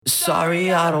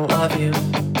Sorry, I don't love you.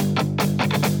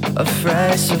 A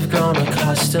phrase I've grown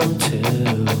accustomed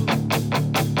to.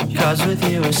 Cause with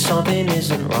you something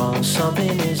isn't wrong,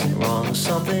 something isn't wrong,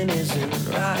 something isn't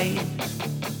right.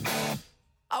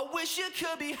 I wish you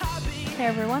could be happy. Hey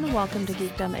everyone, welcome to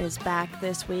Geekdom is back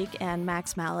this week, and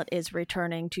Max Mallet is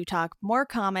returning to talk more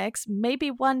comics. Maybe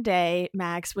one day,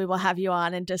 Max, we will have you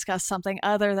on and discuss something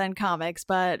other than comics,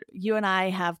 but you and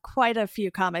I have quite a few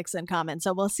comics in common,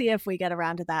 so we'll see if we get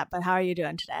around to that. But how are you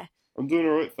doing today? I'm doing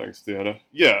all right, thanks, Deanna.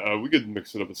 Yeah, we could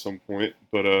mix it up at some point,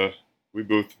 but we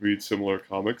both read similar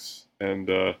comics, and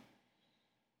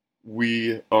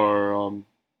we are,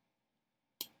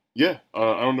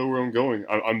 I don't know where I'm going.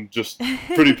 I'm just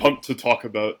pretty pumped to talk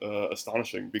about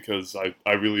Astonishing, because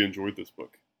I really enjoyed this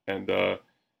book. And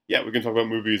we can talk about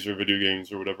movies or video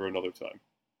games or whatever another time.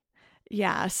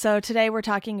 Yeah, so today we're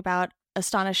talking about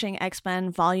Astonishing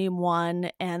X-Men Volume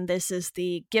 1, and this is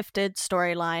the Gifted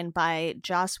storyline by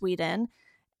Joss Whedon.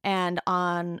 And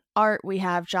on art, we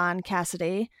have John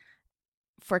Cassidy.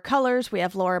 For colors, we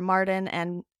have Laura Martin,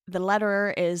 and the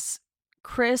letterer is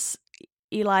Chris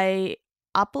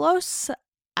Eliopoulos.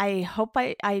 I hope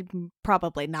I'm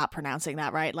probably not pronouncing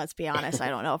that right. Let's be honest. I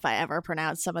don't know if I ever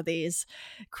pronounce some of these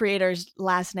creators'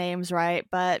 last names right,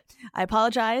 but I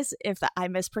apologize if I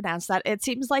mispronounced that. It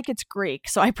seems like it's Greek,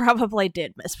 so I probably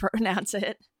did mispronounce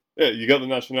it. Yeah, you got the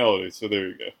nationality, so there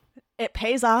you go. It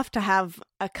pays off to have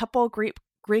a couple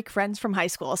Greek friends from high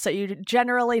school, so you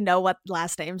generally know what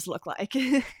last names look like.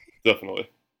 Definitely.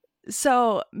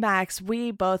 So, Max,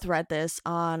 we both read this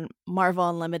on Marvel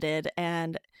Unlimited,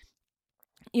 and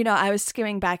I was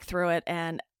skimming back through it,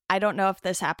 and I don't know if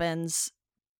this happens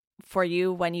for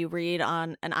you when you read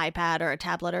on an iPad or a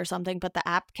tablet or something, but the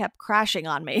app kept crashing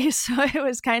on me. So it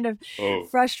was kind of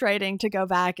frustrating to go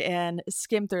back and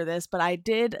skim through this, but I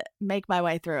did make my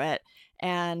way through it.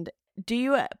 And do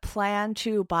you plan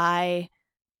to buy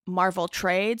Marvel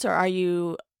trades, or are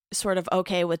you sort of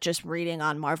okay with just reading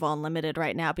on Marvel Unlimited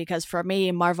right now? Because for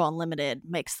me, Marvel Unlimited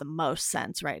makes the most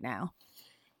sense right now.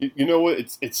 You know what?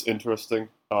 It's interesting.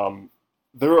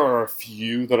 There are a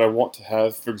few that I want to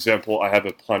have. For example, I have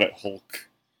a Planet Hulk.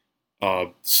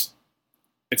 It's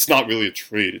not really a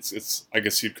trade. It's I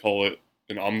guess you'd call it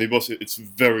an omnibus. It's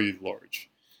very large.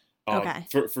 Okay.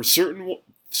 For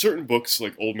certain books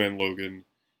like Old Man Logan,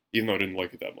 even though I didn't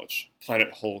like it that much,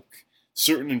 Planet Hulk,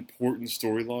 certain important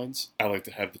storylines, I like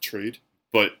to have the trade.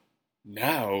 But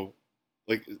now,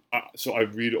 so I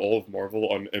read all of Marvel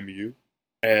on MU.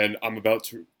 And I'm about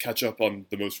to catch up on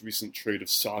the most recent trade of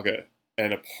Saga.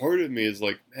 And a part of me is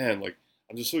like, man,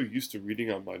 I'm just so used to reading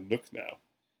on my Nook now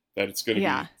that it's going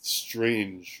to be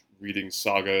strange reading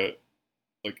Saga,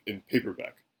 in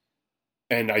paperback.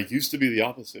 And I used to be the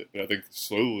opposite, but I think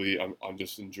slowly I'm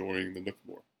just enjoying the Nook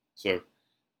more. So,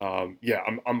 I'm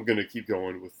going to keep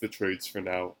going with the trades for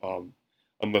now,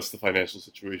 unless the financial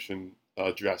situation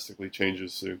drastically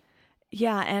changes soon.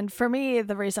 Yeah, and for me,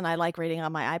 the reason I like reading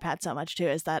on my iPad so much too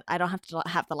is that I don't have to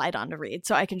have the light on to read,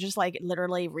 so I can just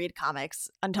literally read comics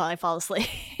until I fall asleep.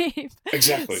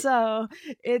 Exactly. So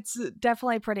it's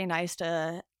definitely pretty nice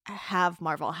to have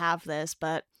Marvel have this,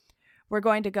 but we're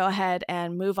going to go ahead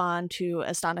and move on to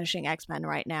Astonishing X-Men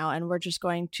right now, and we're just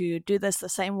going to do this the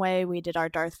same way we did our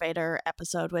Darth Vader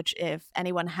episode, which if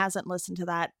anyone hasn't listened to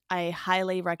that, I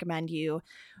highly recommend you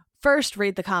first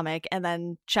read the comic and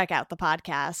then check out the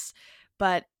podcast.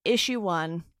 But issue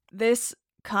 1, this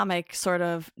comic sort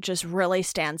of just really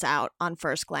stands out on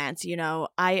first glance.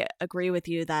 I agree with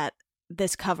you that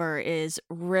this cover is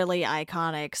really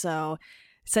iconic. So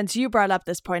since you brought up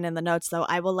this point in the notes, though,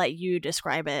 I will let you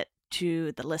describe it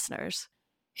to the listeners.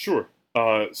 Sure.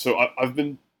 So I've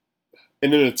been,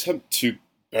 in an attempt to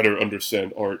better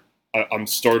understand art, I'm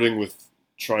starting with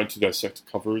trying to dissect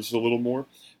covers a little more.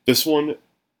 This one,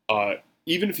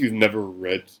 even if you've never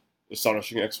read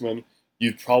Astonishing X-Men,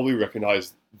 you'd probably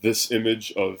recognize this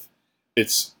image of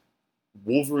it's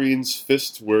Wolverine's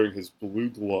fist wearing his blue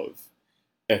glove,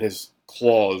 and his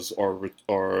claws are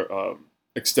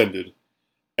extended,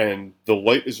 and the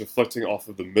light is reflecting off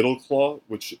of the middle claw,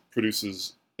 which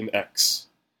produces an X,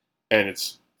 and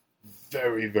it's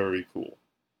very, very cool.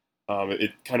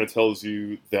 It kind of tells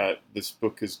you that this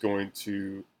book is going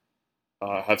to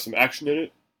have some action in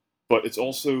it, but it's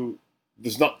also,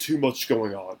 there's not too much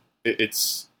going on.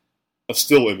 It's a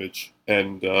still image,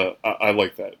 and I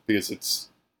like that, because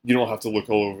you don't have to look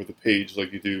all over the page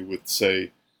like you do with,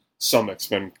 say, some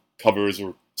X-Men covers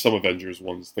or some Avengers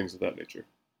ones, things of that nature.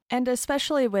 And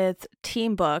especially with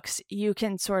team books, you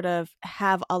can sort of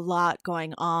have a lot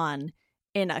going on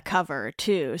in a cover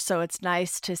too, so it's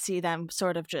nice to see them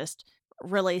sort of just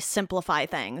really simplify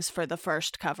things for the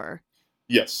first cover.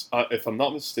 Yes, if I'm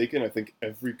not mistaken, I think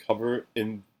every cover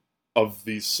in of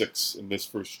these six in this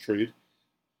first trade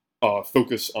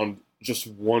focus on just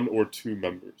one or two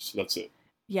members. That's it.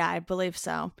 Yeah, I believe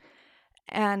so.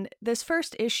 And this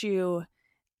first issue,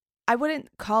 I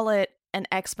wouldn't call it an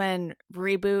X-Men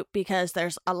reboot because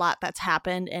there's a lot that's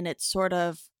happened and it's sort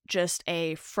of just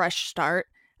a fresh start,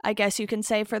 I guess you can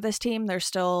say, for this team. They're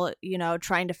still,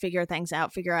 trying to figure things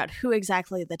out, figure out who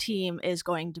exactly the team is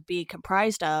going to be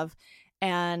comprised of.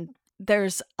 And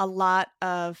there's a lot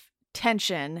of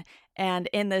tension. And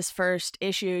in this first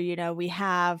issue, we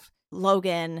have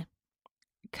Logan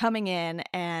coming in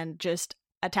and just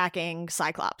attacking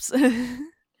Cyclops.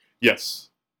 Yes,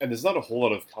 and there's not a whole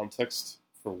lot of context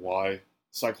for why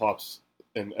Cyclops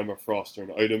and Emma Frost are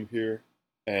an item here,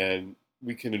 and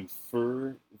we can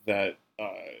infer that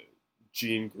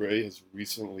Jean Grey has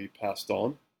recently passed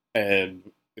on, and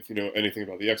if you know anything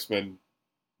about the X-Men,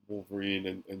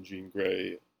 Wolverine and Jean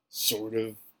Grey sort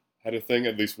of had a thing.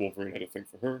 At least Wolverine had a thing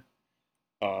for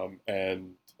her,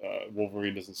 and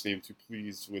Wolverine doesn't seem too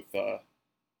pleased with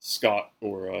Scott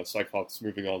or Cyclops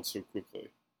moving on so quickly.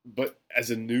 But as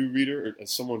a new reader, or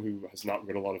as someone who has not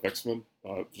read a lot of X-Men,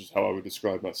 which is how I would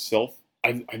describe myself,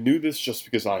 I knew this just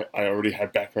because I already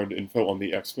had background info on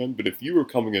the X-Men. But if you were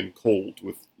coming in cold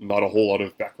with not a whole lot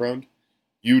of background,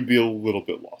 you would be a little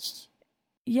bit lost.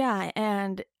 Yeah,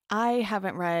 and I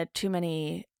haven't read too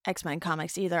many X-Men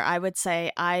comics either. I would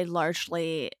say I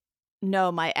largely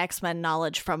know my X-Men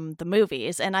knowledge from the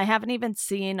movies, and I haven't even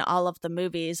seen all of the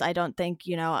movies. I don't think,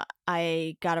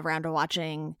 I got around to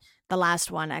watching the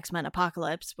last one, X-Men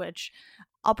Apocalypse, which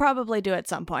I'll probably do at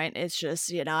some point. It's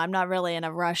just, I'm not really in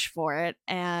a rush for it,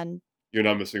 and You're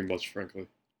not missing much, frankly.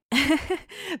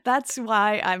 that's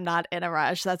why I'm not in a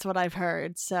rush. That's what I've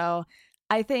heard. So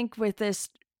I think with this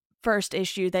first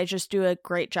issue, they just do a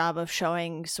great job of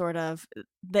showing sort of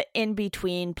the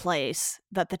in-between place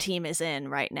that the team is in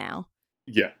right now.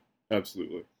 Yeah,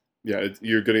 absolutely. Yeah,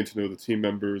 you're getting to know the team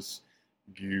members.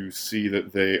 You see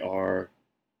that they are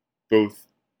both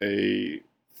a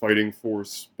fighting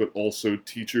force, but also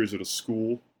teachers at a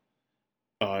school.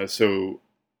 So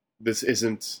this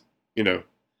isn't,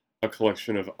 a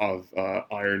collection of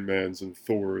Iron Mans and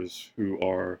Thors who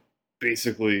are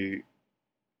basically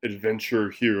adventure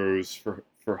heroes for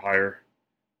hire,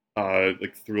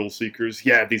 like thrill seekers.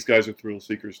 Yeah, these guys are thrill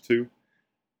seekers too,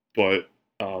 but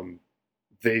um,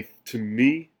 to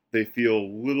me, they feel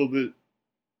a little bit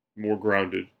more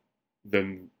grounded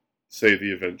than, say,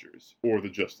 the Avengers or the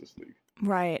Justice League.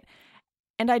 Right.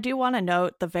 And I do want to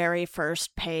note the very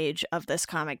first page of this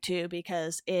comic too,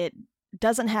 because it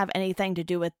doesn't have anything to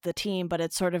do with the team, but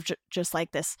it's sort of just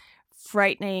like this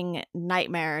frightening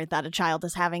nightmare that a child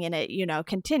is having, and it,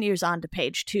 continues on to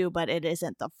page 2, but it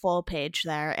isn't the full page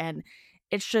there. And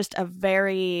it's just a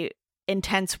very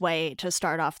intense way to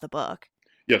start off the book.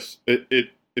 Yes, it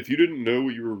if you didn't know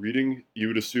what you were reading, you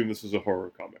would assume this is a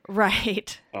horror comic.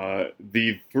 Right.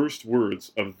 The first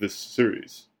words of this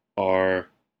series are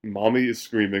 "Mommy is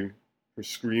screaming, her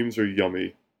screams are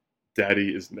yummy,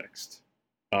 Daddy is next."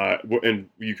 And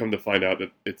you come to find out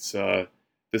that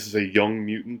this is a young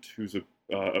mutant whose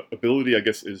ability, I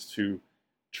guess, is to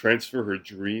transfer her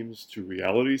dreams to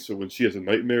reality. So when she has a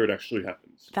nightmare, it actually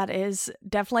happens. That is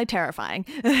definitely terrifying.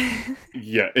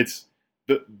 Yeah, it's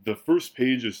the first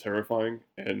page is terrifying,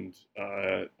 and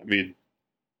I mean,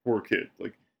 poor kid.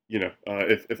 Like,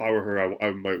 if I were her,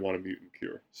 I might want a mutant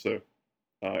cure. So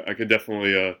I can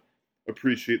definitely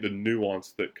appreciate the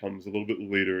nuance that comes a little bit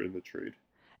later in the trade.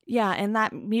 Yeah, and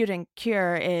that mutant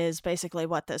cure is basically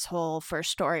what this whole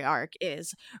first story arc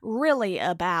is really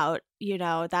about.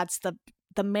 That's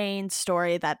the main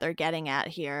story that they're getting at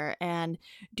here. And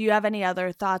do you have any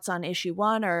other thoughts on issue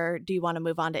 1, or do you want to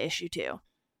move on to issue 2?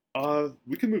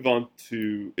 We can move on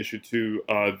to issue 2.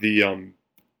 The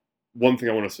one thing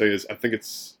I want to say is I think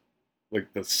it's like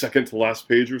the second to last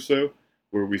page or so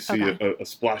where we see Okay. a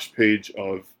splash page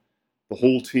of the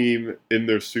whole team in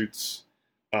their suits.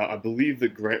 I believe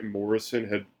that Grant Morrison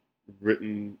had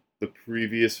written the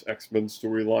previous X-Men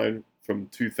storyline from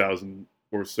 2000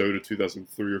 or so to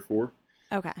 2003 or 4.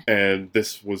 Okay. And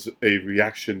this was a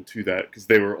reaction to that because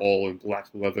they were all in black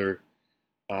leather,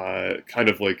 kind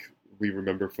of like we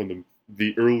remember from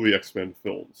the early X-Men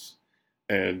films.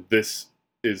 And this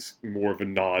is more of a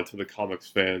nod to the comics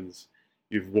fans.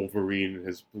 You have Wolverine in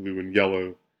his blue and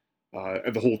yellow,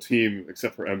 and the whole team,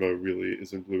 except for Emma, really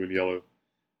is in blue and yellow.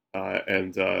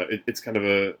 And it's kind of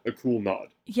a cool nod.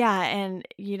 Yeah, and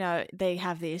they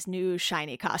have these new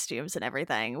shiny costumes and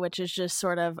everything, which is just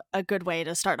sort of a good way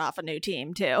to start off a new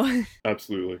team too.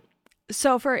 Absolutely.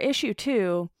 So for issue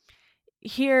 2,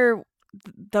 here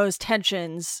those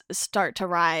tensions start to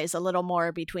rise a little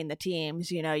more between the teams.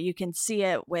 You know, you can see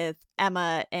it with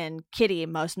Emma and Kitty,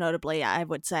 most notably, I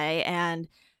would say. And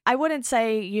I wouldn't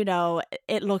say, you know,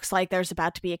 it looks like there's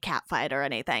about to be a cat fight or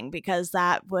anything, because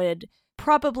that would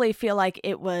probably feel like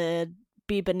it would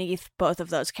be beneath both of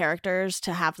those characters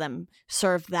to have them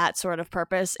serve that sort of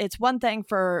purpose. It's one thing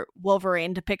for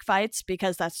Wolverine to pick fights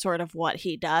because that's sort of what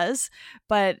he does,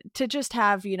 but to just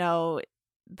have, you know,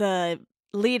 the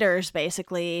leaders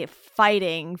basically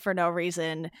fighting for no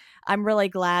reason, I'm really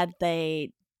glad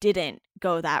they didn't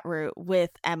go that route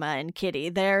with Emma and Kitty.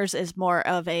 Theirs is more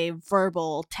of a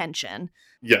verbal tension.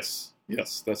 Yes,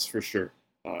 that's for sure.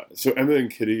 So Emma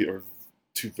and Kitty are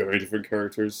two very different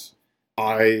characters.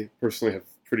 I personally have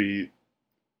pretty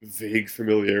vague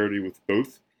familiarity with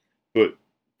both, but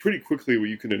pretty quickly what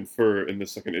you can infer in the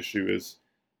second issue is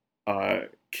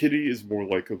Kitty is more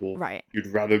likable. Right. You'd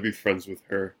rather be friends with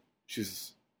her.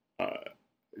 She's,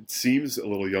 it seems a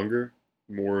little younger,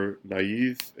 more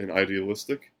naive and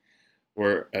idealistic,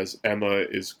 whereas Emma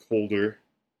is colder,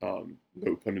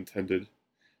 no pun intended,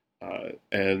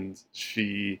 and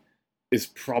she is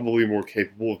probably more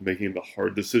capable of making the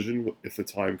hard decision if the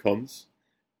time comes,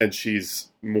 and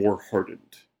she's more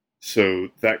hardened. So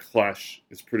that clash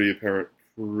is pretty apparent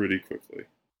pretty quickly.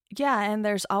 Yeah, and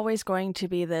there's always going to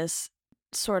be this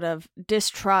sort of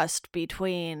distrust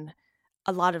between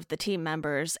a lot of the team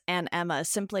members and Emma,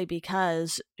 simply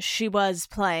because she was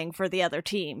playing for the other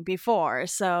team before.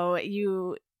 So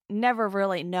you never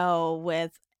really know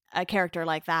with a character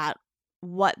like that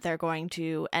what they're going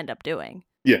to end up doing.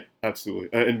 Yeah, absolutely.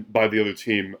 And by the other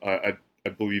team, I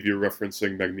believe you're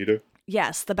referencing Magneto.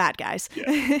 Yes, the bad guys.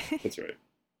 Yeah, that's right.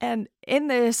 And in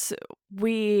this,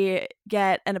 we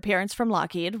get an appearance from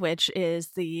Lockheed, which is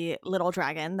the little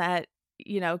dragon that,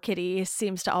 you know, Kitty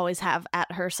seems to always have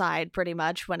at her side pretty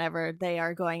much whenever they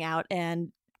are going out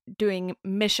and doing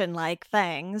mission-like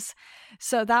things.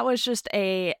 So that was just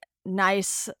a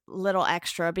nice little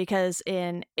extra, because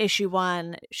in issue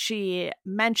 1, she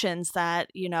mentions that,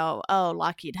 you know, oh,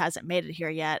 Lockheed hasn't made it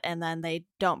here yet, and then they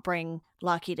don't bring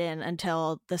Lockheed in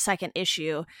until the second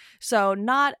issue. So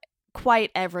not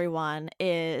quite everyone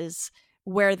is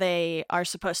where they are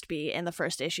supposed to be in the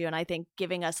first issue, and I think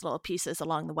giving us little pieces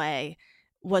along the way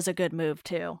was a good move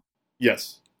too.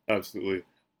 Yes, absolutely.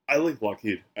 I like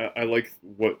Lockheed. I like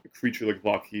what a creature like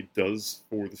Lockheed does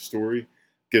for the story.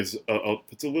 Puts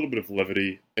a little bit of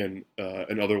levity in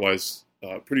an otherwise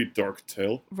pretty dark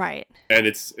tale. Right. And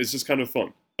it's just kind of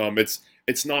fun.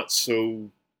 It's not so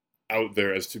out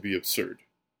there as to be absurd.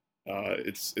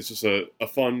 It's just a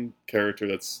fun character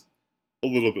that's a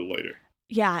little bit lighter.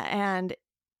 Yeah, and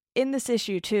in this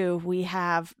issue too, we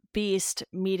have Beast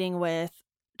meeting with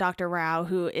Dr. Rao,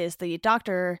 who is the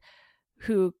doctor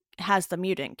who has the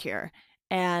mutant cure.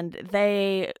 And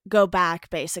they go back,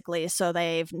 basically, so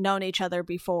they've known each other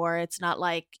before. It's not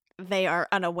like they are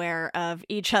unaware of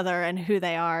each other and who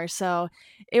they are. So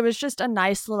it was just a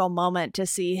nice little moment to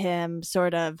see him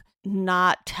sort of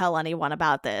not tell anyone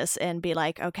about this and be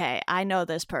like, okay, I know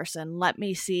this person. Let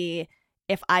me see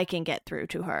if I can get through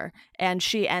to her. And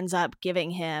she ends up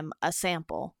giving him a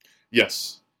sample.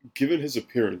 Yes. Given his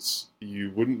appearance,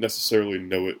 you wouldn't necessarily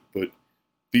know it, but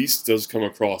Beast does come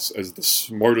across as the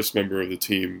smartest member of the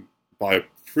team by a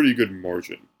pretty good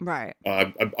margin. Right.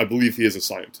 I believe he is a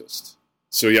scientist.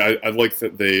 So yeah, I like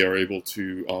that they are able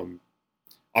to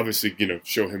obviously, you know,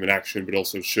 show him in action, but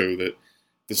also show that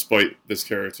despite this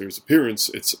character's appearance,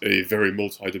 it's a very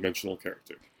multi-dimensional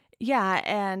character. Yeah,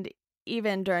 and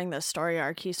even during the story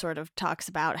arc, he sort of talks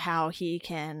about how he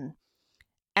can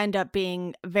end up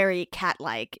being very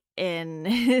cat-like in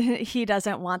he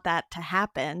doesn't want that to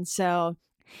happen. So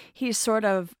he sort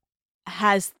of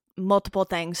has multiple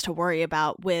things to worry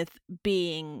about with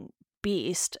being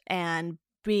Beast and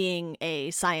being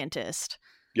a scientist.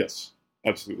 Yes,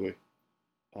 absolutely.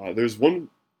 There's one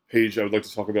page I would like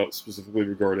to talk about specifically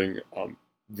regarding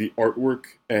the artwork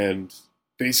and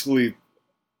basically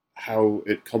how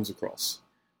it comes across.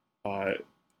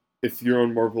 If you're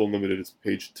on Marvel Unlimited, it's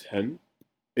page 10.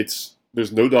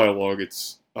 There's no dialogue.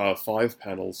 It's 5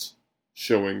 panels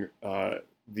showing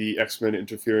the X-Men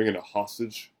interfering in a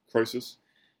hostage crisis,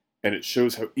 and it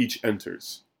shows how each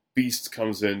enters. Beast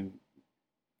comes in,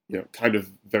 you know, kind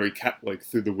of very cat-like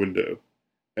through the window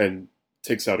and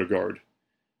takes out a guard.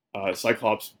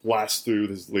 Cyclops blasts through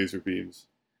with his laser beams.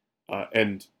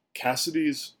 And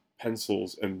Cassidy's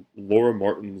pencils and Laura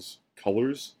Martin's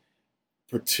colors,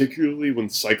 particularly when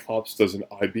Cyclops does an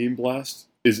I-beam blast,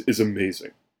 is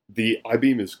amazing. The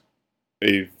I-beam is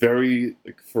a very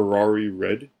Ferrari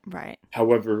red. Right.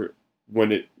 However,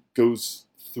 when it goes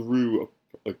through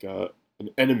a an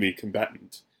enemy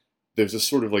combatant, there's a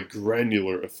sort of like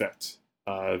granular effect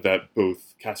that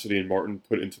both Cassidy and Martin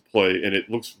put into play, and it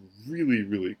looks really,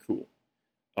 really cool.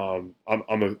 I'm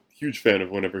a huge fan of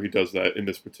whenever he does that in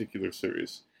this particular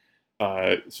series.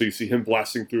 So you see him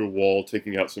blasting through a wall,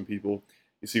 taking out some people.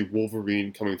 You see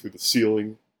Wolverine coming through the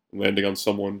ceiling, landing on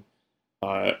someone.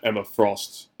 Emma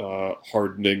Frost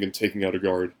hardening and taking out a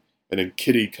guard, and then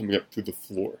Kitty coming up through the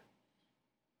floor.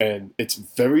 And it's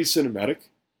very cinematic,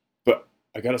 but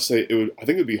I gotta say, I think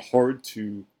it would be hard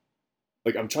to,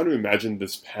 like, I'm trying to imagine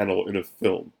this panel in a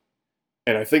film,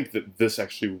 and I think that this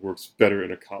actually works better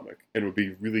in a comic, and would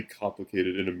be really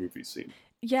complicated in a movie scene.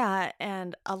 Yeah,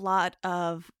 and a lot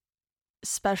of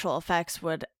special effects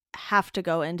would have to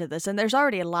go into this, and there's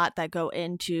already a lot that go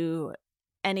into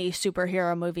any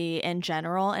superhero movie in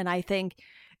general, and I think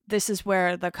this is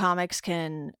where the comics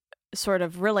can sort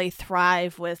of really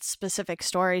thrive with specific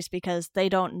stories because they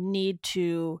don't need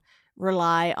to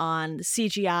rely on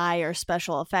CGI or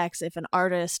special effects. If an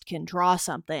artist can draw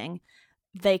something,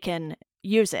 they can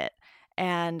use it,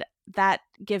 and that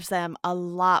gives them a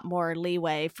lot more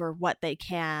leeway for what they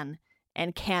can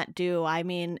and can't do. I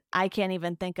mean, I can't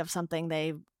even think of something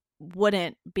they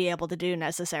wouldn't be able to do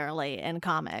necessarily in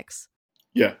comics.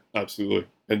 Yeah, absolutely.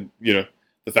 And,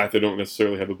 the fact they don't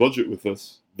necessarily have a budget with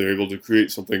this, they're able to create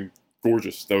something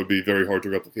gorgeous that would be very hard to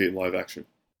replicate in live action.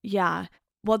 Yeah.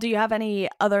 Well, do you have any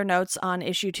other notes on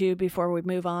issue 2 before we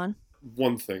move on?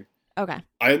 One thing. Okay.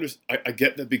 I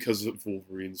get that because of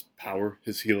Wolverine's power,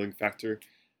 his healing factor,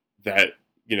 that,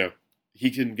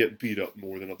 he can get beat up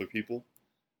more than other people.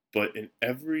 But in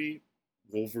every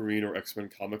Wolverine or X-Men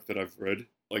comic that I've read,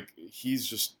 like, he's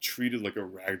just treated like a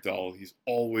rag doll. He's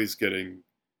always getting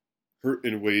hurt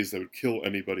in ways that would kill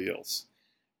anybody else.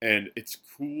 And it's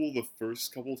cool the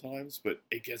first couple times, but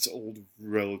it gets old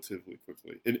relatively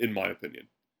quickly, in my opinion.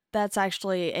 That's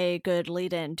actually a good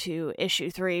lead in to issue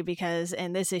 3 because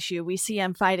in this issue we see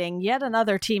him fighting yet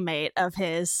another teammate of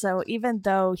his. So even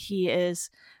though he is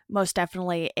most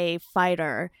definitely a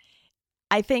fighter,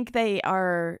 I think they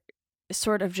are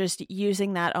sort of just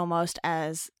using that almost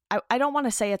as, I don't want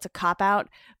to say it's a cop-out,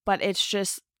 but it's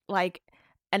just like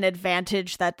an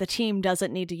advantage that the team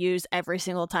doesn't need to use every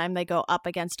single time they go up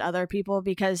against other people,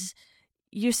 because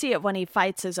you see it when he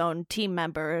fights his own team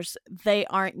members. They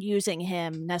aren't using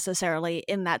him necessarily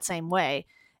in that same way.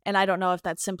 And I don't know if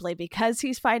that's simply because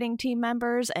he's fighting team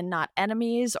members and not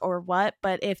enemies or what,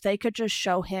 but if they could just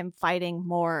show him fighting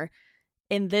more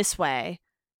in this way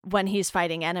when he's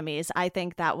fighting enemies, I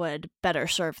think that would better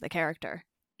serve the character.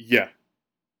 Yeah,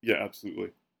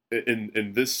 absolutely.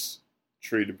 In this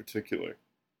trade in particular,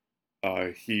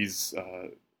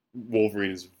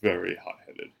 Wolverine is very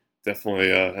hot-headed. Definitely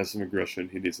has some aggression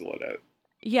he needs to let out.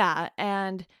 Yeah,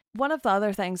 and one of the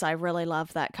other things I really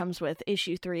love that comes with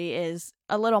issue 3 is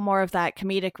a little more of that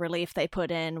comedic relief they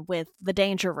put in with the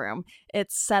Danger Room.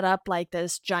 It's set up like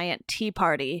this giant tea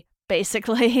party,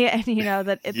 basically, and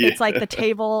it's like the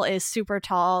table is super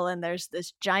tall and there's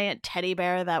this giant teddy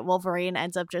bear that Wolverine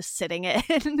ends up just sitting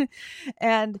in.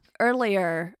 And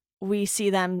earlier we see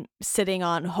them sitting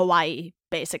on Hawaii,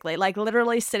 basically, like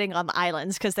literally sitting on the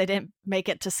islands because they didn't make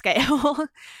it to scale.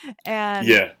 And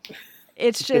yeah,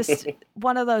 it's just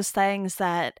one of those things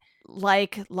that,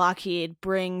 like Lockheed,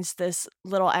 brings this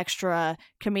little extra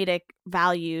comedic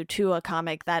value to a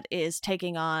comic that is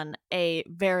taking on a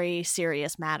very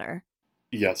serious matter.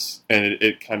 Yes, and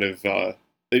it kind of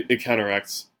it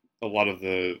counteracts a lot of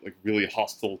the like really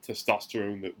hostile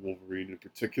testosterone that Wolverine in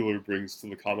particular brings to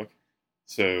the comic.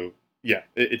 So yeah,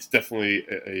 it's definitely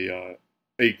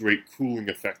a great cooling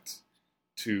effect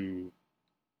to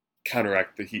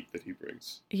counteract the heat that he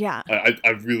brings. Yeah, I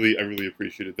really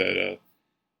appreciated that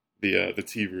the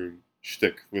tea room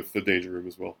shtick with the Danger Room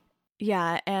as well.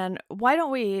 Yeah, and why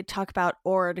don't we talk about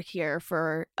Ord here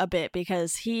for a bit,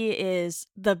 because he is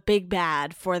the big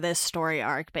bad for this story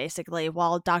arc, basically,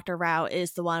 while Dr. Rao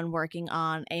is the one working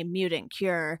on a mutant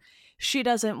cure. She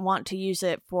doesn't want to use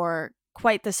it for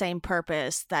quite the same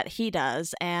purpose that he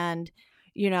does, and,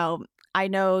 I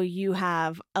know you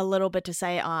have a little bit to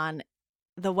say on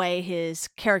the way his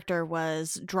character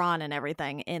was drawn and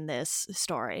everything in this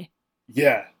story.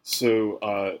 Yeah, so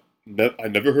I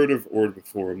never heard of Ord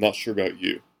before. I'm not sure about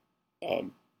you,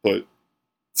 but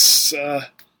it's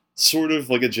sort of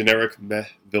like a generic meh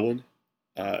villain.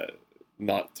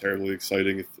 Not terribly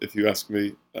exciting, if you ask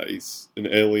me. He's an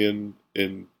alien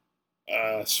in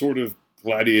sort of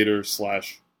gladiator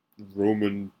 /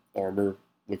 Roman armor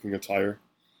looking attire.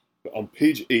 But on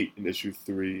page 8 in issue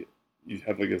 3, you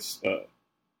have like a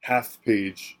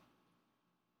half-page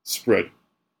spread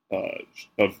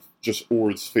of just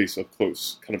Ord's face up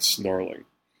close, kind of snarling.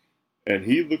 and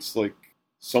he looks like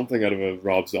something out of a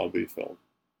Rob Zombie film.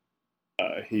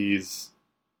 He's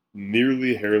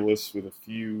nearly hairless with a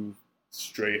few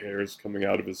stray hairs coming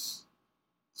out of his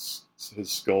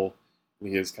skull. And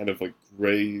he has kind of like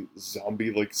gray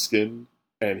zombie-like skin,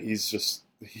 and he's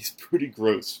pretty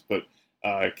gross. But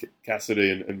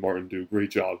Cassidy and Martin do a great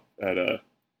job at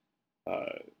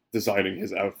designing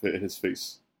his outfit and his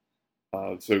face.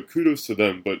 So kudos to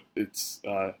them. But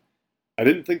I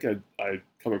didn't think I'd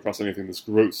come across anything this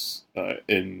gross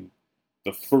in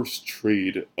the first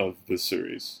trade of this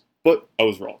series, but I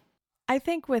was wrong. I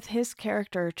think with his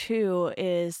character too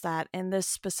is that in this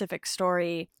specific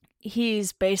story,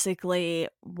 he's basically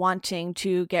wanting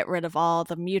to get rid of all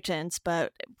the mutants,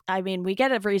 but I mean, we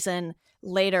get a reason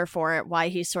later for it why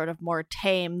he's sort of more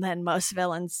tame than most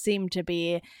villains seem to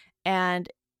be. And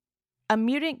a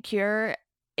mutant cure,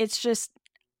 it's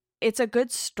a good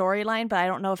storyline, but I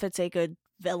don't know if it's a good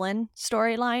villain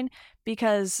storyline,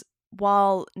 because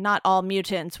while not all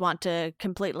mutants want to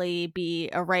completely be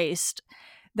erased,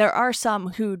 there are some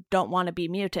who don't want to be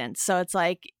mutants. So it's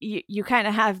like you kind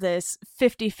of have this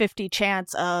 50-50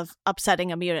 chance of upsetting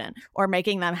a mutant or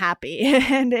making them happy.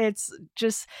 And it's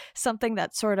just something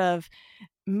that sort of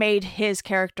made his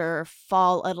character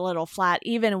fall a little flat,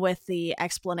 even with the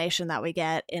explanation that we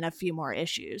get in a few more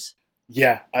issues.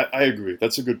 Yeah, I agree.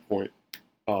 That's a good point.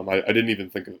 I didn't even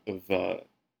think of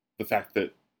the fact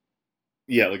that,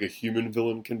 yeah, like a human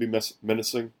villain can be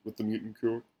menacing with the mutant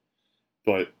cure,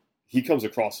 but he comes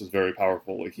across as very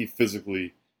powerful. Like, he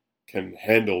physically can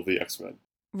handle the X-Men.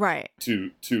 Right.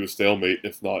 To a stalemate,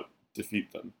 if not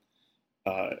defeat them.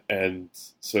 And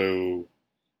so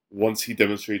once he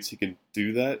demonstrates he can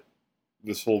do that,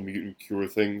 this whole mutant cure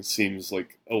thing seems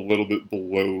like a little bit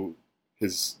below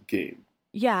his game.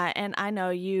 Yeah, and I know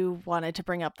you wanted to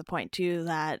bring up the point too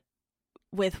that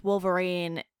with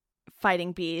Wolverine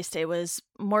fighting Beast, it was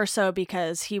more so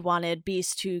because he wanted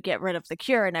Beast to get rid of the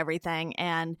cure and everything,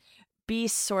 and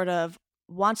Beast sort of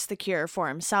wants the cure for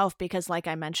himself because, like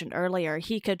I mentioned earlier,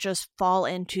 he could just fall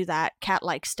into that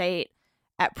cat-like state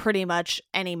at pretty much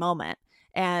any moment,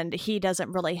 and he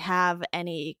doesn't really have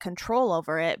any control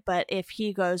over it. But if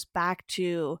he goes back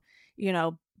to,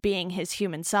 being his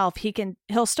human self,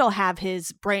 he'll still have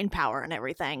his brain power and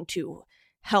everything to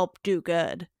help do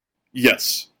good.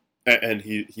 Yes. And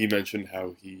he mentioned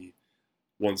how he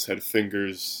once had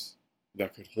fingers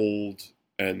that could hold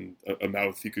and a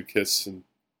mouth you could kiss and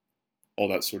all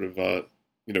that sort of,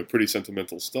 pretty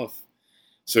sentimental stuff.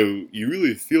 So you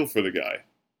really feel for the guy.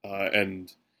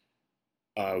 And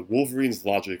Wolverine's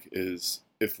logic is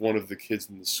if one of the kids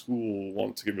in the school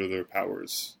want to get rid of their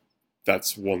powers,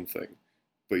 that's one thing.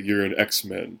 But you're an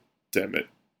X-Men, damn it.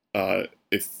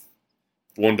 If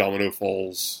one domino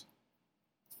falls,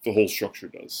 the whole structure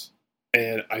does.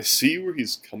 And I see where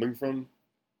he's coming from,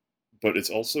 but it's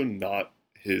also not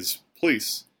his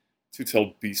place to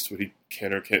tell Beast what he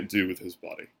can or can't do with his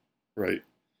body, right?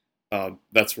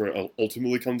 That's where I'll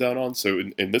ultimately come down on. So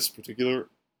in this particular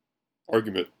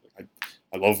argument,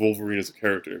 I love Wolverine as a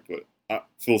character, but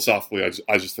philosophically,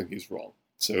 I just think he's wrong.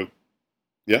 So,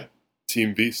 yeah,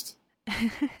 Team Beast.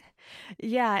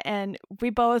 Yeah, and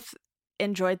we both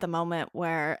enjoyed the moment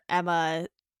where Emma,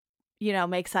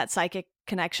 makes that psychic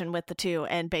connection with the two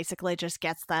and basically just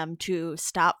gets them to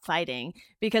stop fighting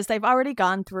because they've already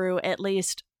gone through at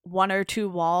least one or two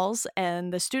walls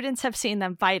and the students have seen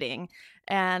them fighting.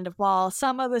 And while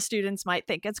some of the students might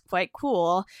think it's quite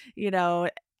cool,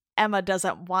 Emma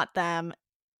doesn't want them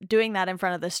doing that in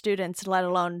front of the students, let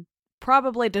alone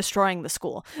probably destroying the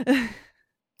school.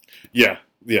 Yeah,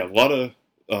 a lot of,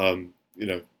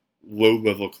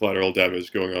 low-level collateral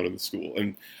damage going on in the school.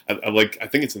 And I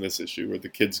think it's in this issue where the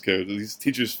kids go, these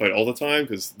teachers fight all the time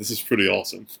because this is pretty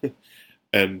awesome.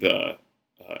 And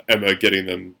Emma getting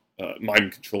them,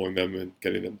 mind-controlling them and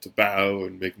getting them to bow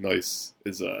and make nice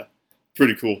is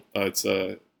pretty cool. It's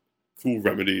a cool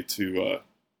remedy to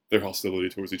their hostility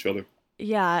towards each other.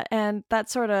 Yeah, and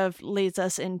that sort of leads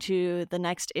us into the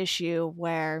next issue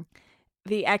where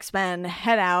the X-Men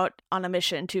head out on a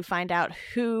mission to find out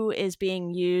who is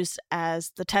being used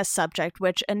as the test subject,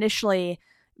 which initially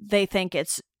they think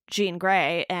it's Jean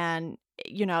Grey, and,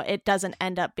 it doesn't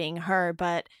end up being her,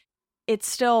 but it's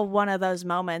still one of those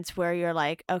moments where you're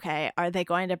like, okay, are they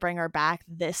going to bring her back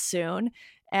this soon?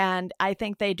 And I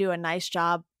think they do a nice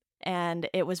job, and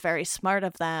it was very smart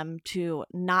of them to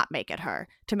not make it her,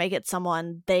 to make it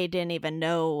someone they didn't even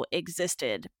know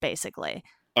existed, basically.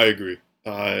 I agree.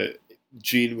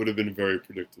 Jean would have been very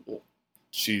predictable.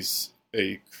 Has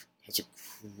a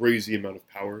crazy amount of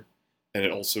power, and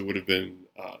it also would have been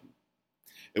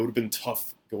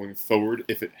tough going forward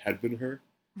if it had been her.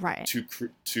 Right.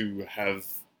 to have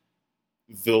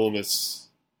villainous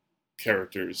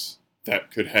characters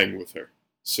that could hang with her.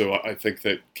 So I think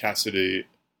that Cassidy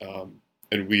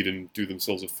and Whedon do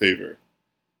themselves a favor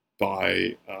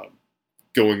by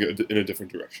going in a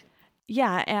different direction.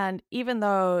 Yeah, and even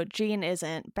though Jean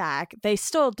isn't back, they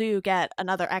still do get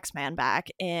another X-Man back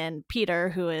in Peter,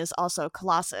 who is also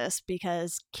Colossus,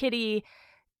 because Kitty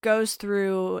goes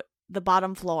through the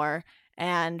bottom floor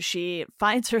and she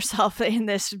finds herself in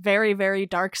this very, very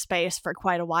dark space for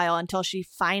quite a while until she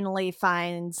finally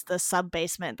finds the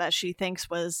sub-basement that she thinks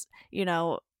was,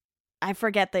 I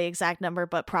forget the exact number,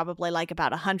 but probably like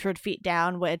about 100 feet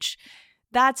down, which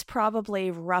that's probably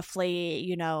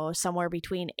roughly, somewhere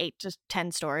between 8 to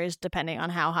 10 stories, depending on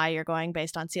how high you're going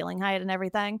based on ceiling height and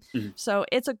everything. Mm-hmm. So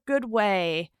it's a good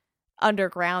way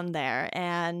underground there.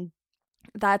 And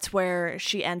that's where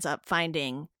she ends up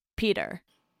finding Peter.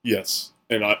 Yes,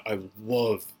 and I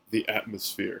love the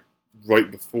atmosphere right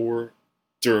before,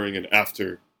 during, and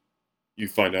after you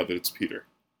find out that it's Peter.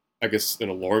 I guess an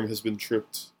alarm has been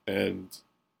tripped and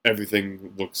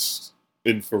everything looks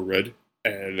infrared,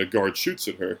 and a guard shoots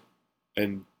at her,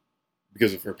 and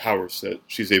because of her power set,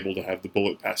 she's able to have the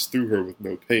bullet pass through her with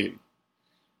no pain.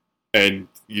 And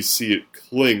you see it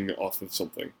cling off of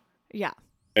something. Yeah.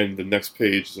 And the next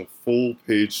page is a full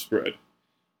page spread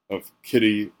of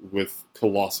Kitty with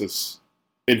Colossus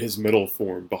in his metal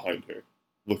form behind her,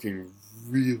 looking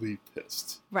really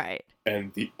pissed. Right.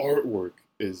 And the artwork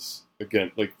is,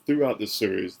 again, like throughout this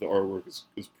series, the artwork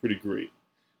is pretty great.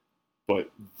 But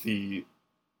the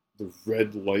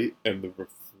red light and the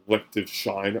reflective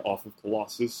shine off of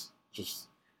Colossus just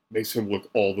makes him look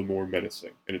all the more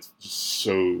menacing. And it's just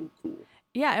so cool.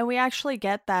 Yeah, and we actually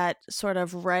get that sort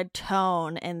of red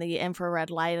tone in the infrared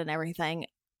light and everything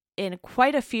in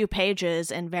quite a few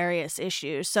pages in various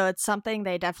issues. So it's something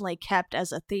they definitely kept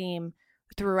as a theme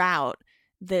throughout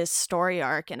this story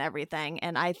arc and everything.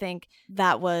 And I think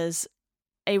that was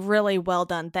a really well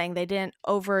done thing. They didn't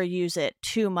overuse it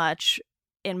too much,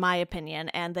 in my opinion,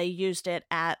 and they used it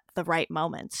at the right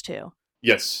moments too.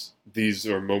 Yes, these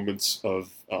are moments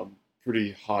of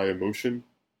pretty high emotion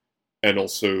and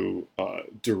also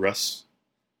duress.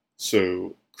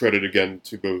 So credit again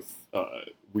to both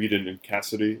Whedon and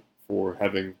Cassidy for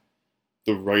having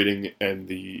the writing and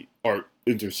the art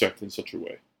intersect in such a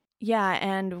way. Yeah,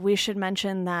 and we should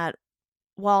mention that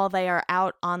while they are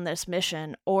out on this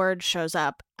mission, Ord shows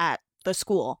up at the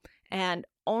school, and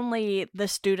only the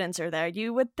students are there.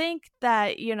 You would think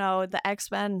that, the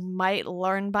X-Men might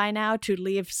learn by now to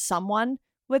leave someone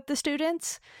with the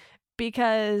students,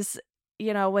 because,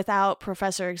 without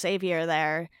Professor Xavier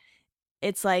there,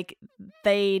 it's like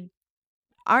they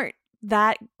aren't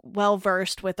that well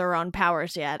versed with their own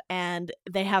powers yet, and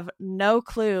they have no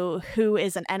clue who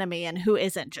is an enemy and who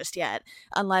isn't just yet,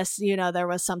 unless there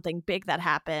was something big that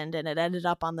happened and it ended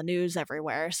up on the news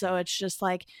everywhere. So it's just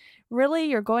like, really,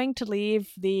 you're going to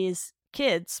leave these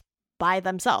kids by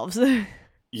themselves?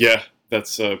 Yeah,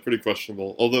 that's pretty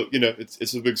questionable. Although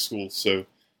it's a big school, so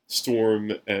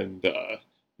Storm and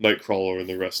Nightcrawler and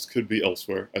the rest could be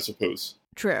elsewhere, I suppose.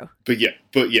 True. But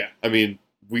yeah, I mean,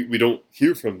 we don't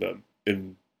hear from them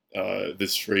in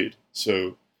this trade,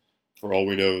 so for all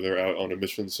we know, they're out on a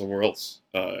mission somewhere else.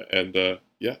 And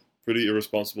pretty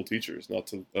irresponsible teachers not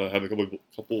to have a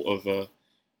couple of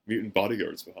mutant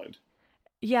bodyguards behind.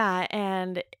 Yeah,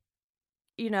 and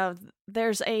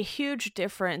there's a huge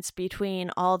difference between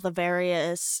all the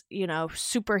various,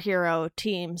 superhero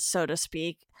teams, so to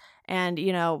speak. And,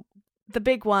 the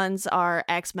big ones are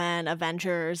X-Men,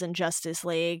 Avengers, and Justice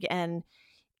League. And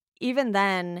even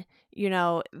then,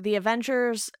 the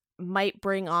Avengers might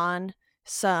bring on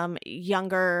some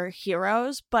younger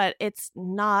heroes, but it's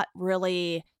not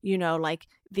really, like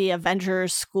the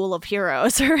Avengers School of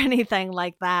Heroes or anything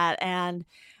like that. And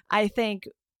I think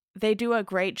they do a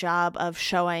great job of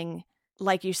showing,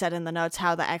 like you said in the notes,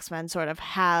 how the X-Men sort of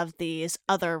have these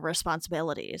other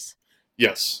responsibilities.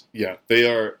 Yes, yeah, they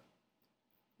are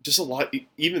just a lot,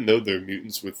 even though they're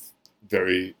mutants with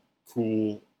very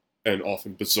cool and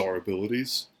often bizarre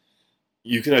abilities,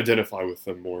 you can identify with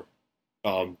them more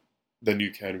than you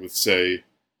can with, say,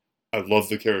 I love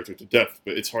the character to death,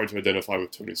 but it's hard to identify with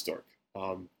Tony Stark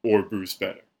or Bruce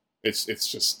Banner. It's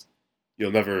just,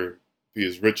 you'll never be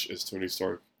as rich as Tony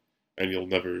Stark, and you'll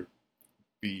never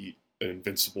be an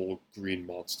invincible green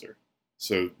monster.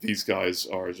 So these guys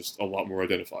are just a lot more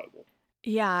identifiable.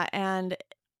 Yeah, and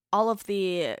all of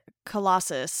the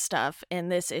Colossus stuff in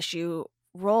this issue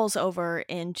rolls over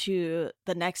into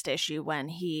the next issue when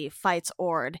he fights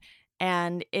Ord,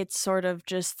 and it's sort of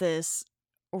just this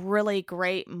really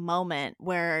great moment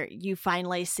where you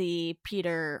finally see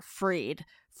Peter freed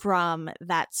from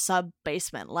that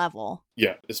sub-basement level.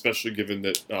 Yeah, especially given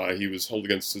that he was held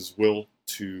against his will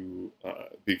to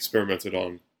be experimented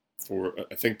on for,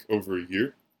 I think, over a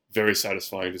year. Very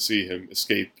satisfying to see him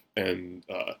escape, and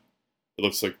it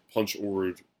looks like punch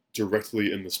Ord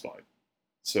directly in the spine.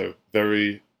 So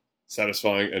very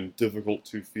satisfying and difficult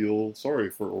to feel sorry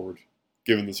for Ord,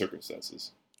 given the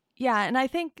circumstances. Yeah, and I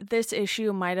think this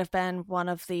issue might have been one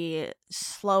of the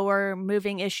slower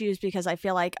moving issues because I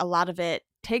feel like a lot of it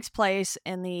takes place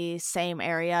in the same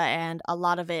area and a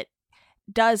lot of it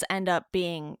does end up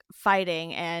being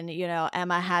fighting. And,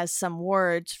 Emma has some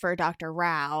words for Dr.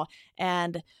 Rao.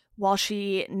 And while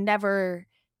she never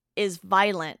is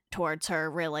violent towards her,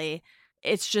 really,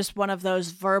 it's just one of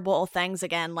those verbal things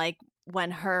again, like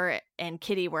when her and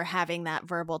Kitty were having that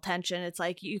verbal tension, it's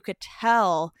like you could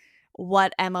tell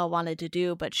what Emma wanted to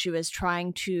do, but she was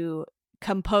trying to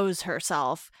compose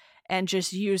herself and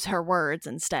just use her words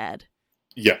instead.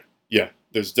 Yeah.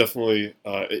 There's definitely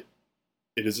it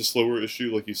is a slower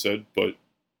issue, like you said, but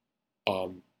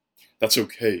that's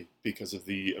okay because of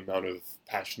the amount of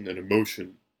passion and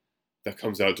emotion that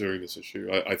comes out during this issue.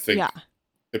 I think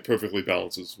it perfectly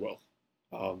balances well.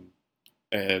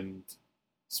 And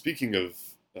speaking of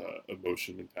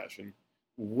emotion and passion,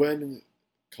 when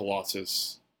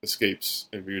Colossus escapes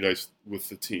and reunites with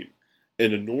the team,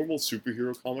 in a normal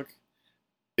superhero comic,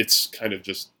 it's kind of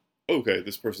just, okay,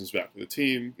 this person's back with the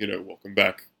team, welcome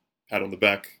back, pat on the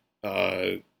back,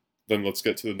 then let's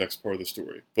get to the next part of the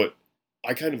story. But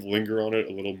I kind of linger on it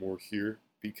a little more here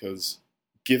because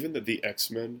given that the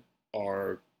X-Men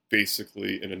are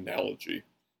basically an analogy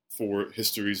for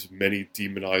history's many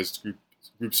demonized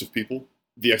groups of people,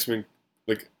 the X-Men,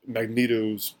 like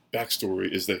Magneto's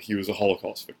backstory is that he was a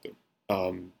Holocaust victim.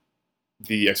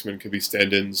 The X-Men could be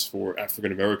stand-ins for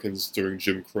African Americans during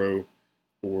Jim Crow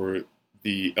or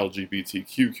the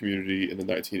LGBTQ community in the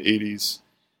 1980s.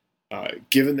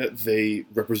 Given that they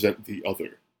represent the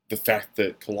other, the fact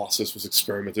that Colossus was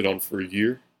experimented on for a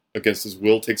year against his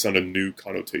will takes on a new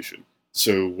connotation.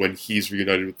 So when he's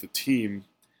reunited with the team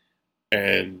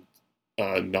and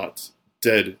not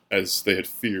dead as they had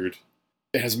feared,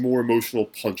 it has more emotional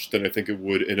punch than I think it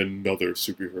would in another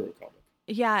superhero comic.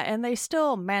 Yeah, and they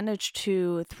still manage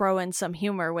to throw in some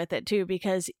humor with it too,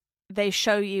 because they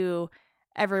show you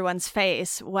everyone's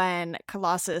face when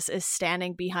Colossus is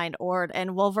standing behind Ord,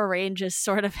 and Wolverine just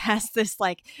sort of has this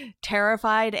like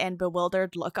terrified and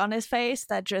bewildered look on his face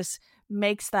that just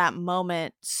makes that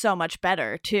moment so much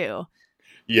better too.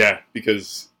 Yeah,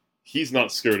 because he's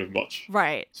not scared of much.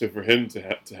 Right. So for him to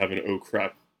have an oh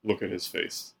crap look on his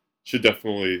face should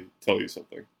definitely tell you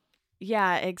something.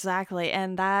 Yeah, exactly.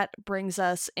 And that brings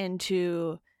us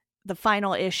into the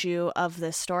final issue of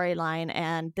this storyline,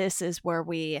 and this is where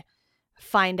we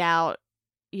find out,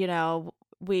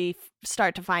 we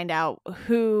start to find out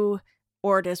who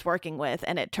Ord is working with,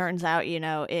 and it turns out,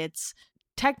 it's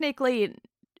technically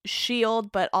S.H.I.E.L.D.,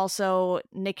 but also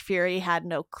Nick Fury had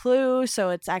no clue, so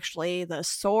it's actually the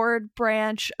sword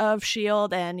branch of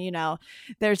S.H.I.E.L.D., and,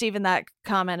 there's even that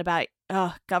comment about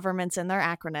governments and their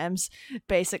acronyms,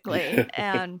 basically.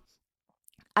 And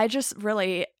I just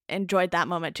really enjoyed that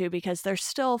moment too, because they're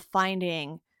still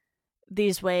finding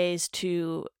these ways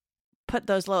to put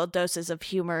those little doses of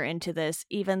humor into this,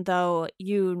 even though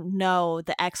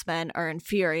the X-Men are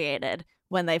infuriated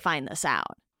when they find this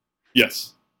out.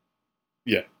 Yes.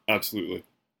 Yeah, absolutely.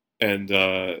 And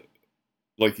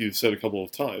like you've said a couple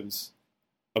of times,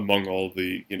 among all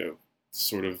the,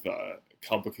 sort of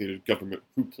complicated government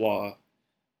hoopla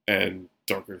and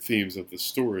darker themes of the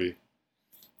story,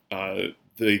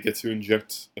 they get to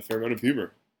inject a fair amount of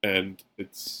humor. And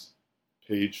it's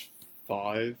page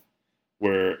 5,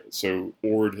 where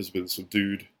Ord has been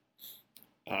subdued,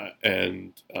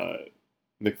 and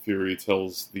Nick Fury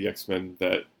tells the X-Men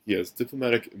that he has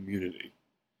diplomatic immunity.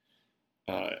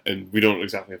 And we don't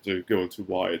exactly have to go into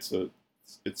why. It's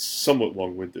somewhat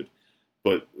long-winded,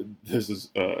 but there's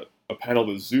a panel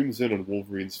that zooms in on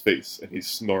Wolverine's face, and he's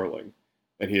snarling,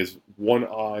 and he has one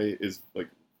eye is like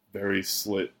very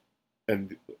slit,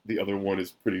 and the other one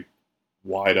is pretty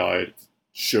wide-eyed, to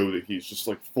show that he's just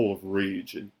like full of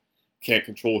rage and can't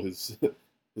control his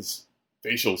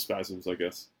facial spasms, I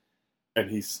guess. And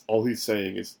all he's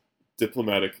saying is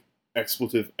diplomatic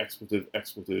expletive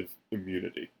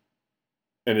immunity.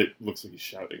 And it looks like he's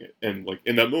shouting it. And like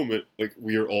in that moment, like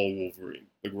we are all Wolverine.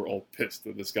 Like we're all pissed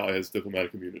that this guy has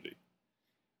diplomatic immunity.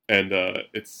 And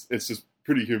it's just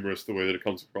pretty humorous the way that it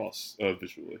comes across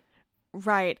visually.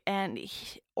 Right. And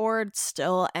Ord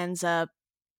still ends up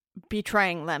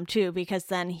betraying them too, because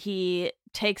then he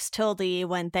takes Tildy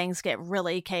when things get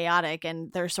really chaotic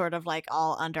and they're sort of like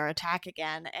all under attack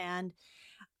again. And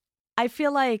I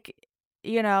feel like,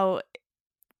 you know,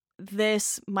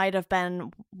 this might have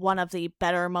been one of the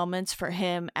better moments for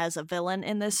him as a villain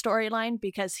in this storyline,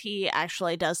 because he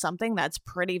actually does something that's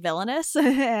pretty villainous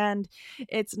and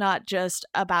it's not just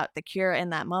about the cure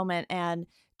in that moment. And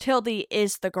Tildy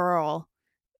is the girl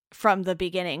from the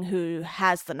beginning who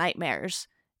has the nightmares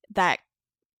that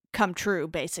come true,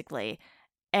 basically.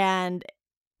 And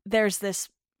there's this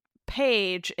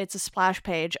page, it's a splash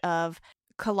page of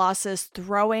Colossus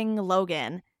throwing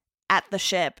Logan at the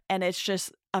ship, and it's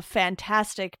just a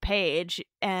fantastic page.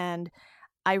 And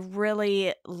I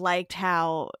really liked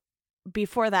how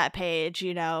before that page,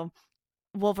 you know,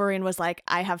 Wolverine was like,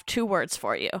 I have 2 words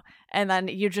for you. And then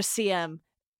you just see him,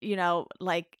 you know,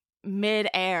 like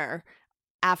mid-air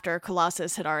after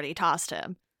Colossus had already tossed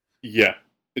him. Yeah,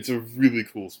 it's a really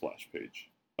cool splash page.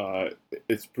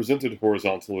 It's presented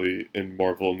horizontally in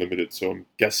Marvel Unlimited, so I'm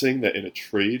guessing that in a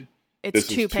trade, It's this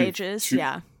is 2 pages,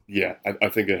 yeah. Yeah, I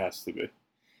think it has to be.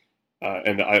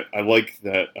 And I like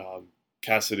that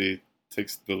Cassidy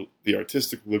takes the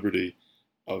artistic liberty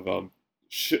of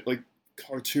like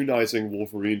cartoonizing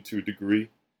Wolverine to a degree.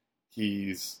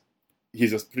 He's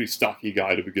a pretty stocky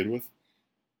guy to begin with,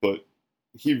 but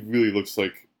he really looks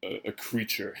like a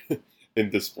creature in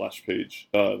this splash page,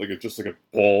 just like a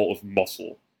ball of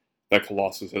muscle that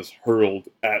Colossus has hurled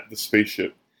at the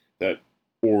spaceship that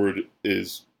Ord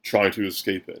is trying to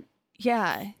escape in.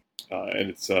 Yeah. And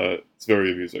it's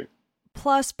very amusing.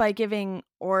 Plus, by giving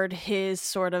Ord his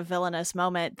sort of villainous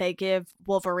moment, they give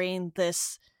Wolverine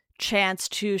this chance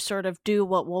to sort of do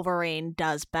what Wolverine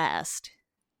does best.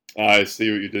 I see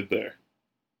what you did there.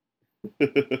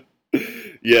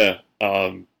 Yeah,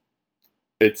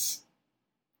 it's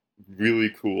really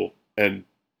cool. And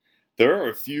there are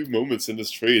a few moments in this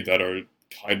trade that are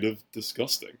kind of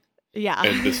disgusting. Yeah.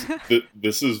 And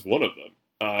this is one of them.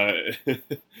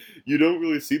 You don't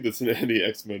really see this in any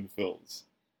X-Men films.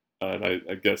 And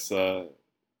I guess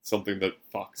something that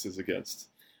Fox is against.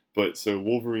 But so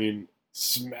Wolverine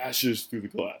smashes through the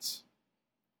glass,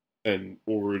 and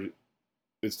Ord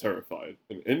is terrified.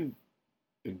 And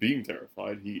in being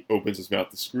terrified, he opens his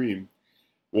mouth to scream.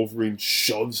 Wolverine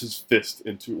shoves his fist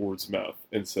into Ord's mouth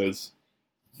and says,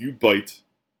 "You bite,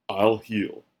 I'll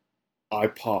heal. I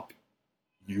pop,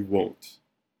 you won't.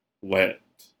 Land."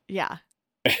 Yeah.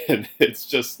 And it's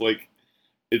just like,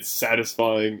 it's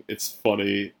satisfying, it's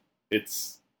funny,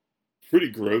 it's pretty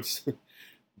gross,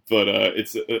 but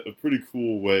it's a pretty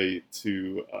cool way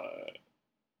to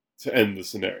end the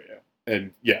scenario.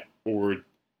 And yeah, Ord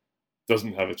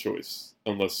doesn't have a choice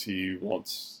unless he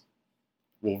wants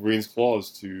Wolverine's claws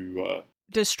to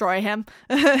destroy him.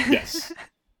 Yes,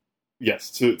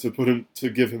 to put him,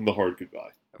 to give him the hard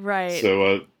goodbye. Right.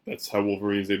 So that's how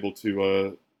Wolverine's able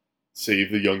to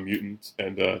save the young mutant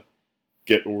and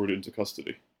get Ord into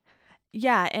custody.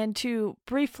 Yeah, and to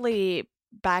briefly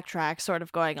backtrack, sort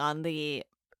of going on the,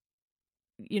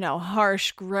 you know,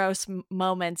 harsh, gross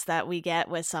moments that we get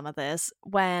with some of this,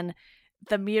 when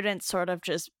the mutants sort of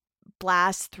just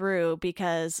blast through,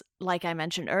 because like I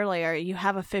mentioned earlier, you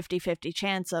have a 50-50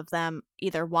 chance of them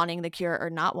either wanting the cure or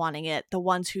not wanting it. The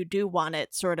ones who do want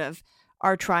it sort of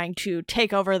are trying to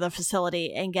take over the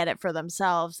facility and get it for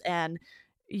themselves. And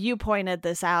you pointed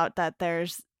this out, that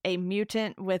there's a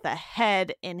mutant with a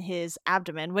head in his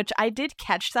abdomen, which I did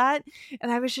catch that,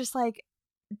 and I was just like,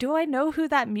 do I know who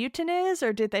that mutant is,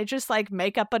 or did they just like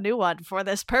make up a new one for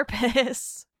this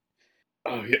purpose?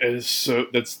 Oh yeah, it is so.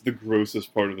 That's the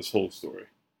grossest part of this whole story.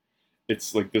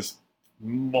 It's like this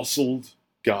muscled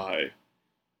guy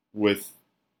with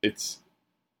its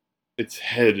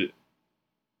head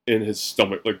in his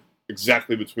stomach, like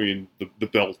exactly between the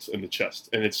belt and the chest,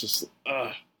 and it's just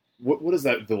what is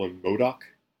that villain, MODOK,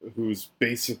 who's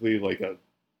basically like a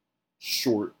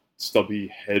short, stubby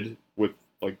head with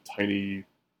like tiny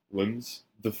limbs.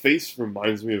 The face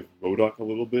reminds me of MODOK a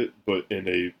little bit, but in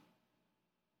a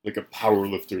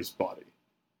powerlifter's body,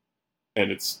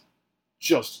 and it's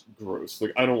just gross.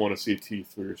 Like, I don't want to see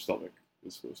teeth through your stomach.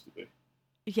 It's supposed to be.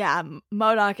 Yeah,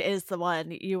 MODOK is the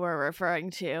one you were referring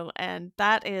to, and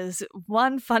that is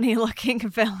one funny looking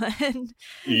villain.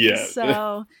 Yeah,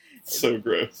 so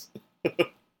gross.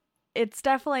 It's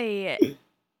definitely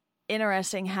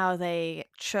interesting how they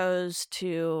chose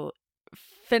to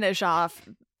finish off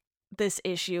this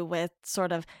issue with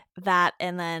sort of that,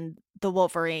 and then the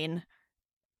Wolverine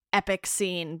epic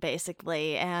scene,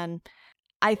 basically. And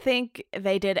I think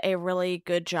they did a really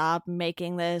good job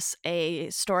making this a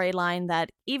storyline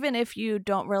that, even if you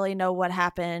don't really know what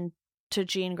happened to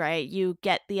Jean Grey, you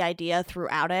get the idea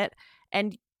throughout it.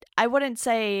 And I wouldn't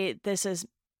say this is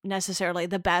necessarily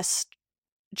the best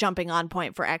jumping on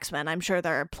point for X-Men. I'm sure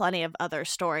there are plenty of other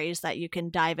stories that you can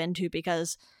dive into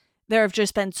because there have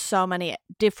just been so many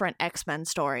different X-Men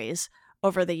stories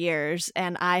over the years,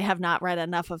 and I have not read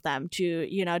enough of them to,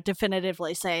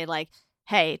 definitively say, like,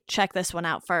 hey, check this one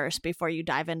out first before you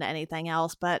dive into anything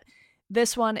else. But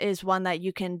this one is one that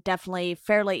you can definitely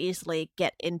fairly easily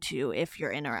get into if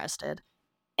you're interested.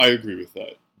 I agree with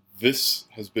that. This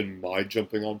has been my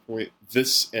jumping on point.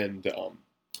 This and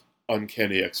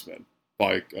Uncanny X-Men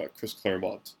by Chris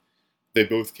Claremont. They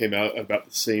both came out at about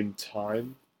the same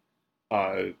time.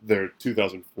 They're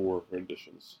 2004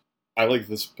 renditions. I like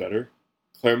this better.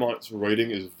 Claremont's writing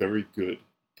is very good,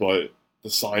 but the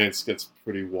science gets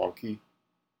pretty wonky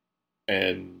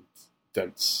and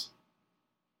dense.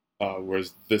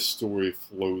 Whereas this story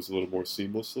flows a little more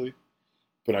seamlessly.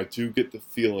 But I do get the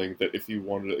feeling that if you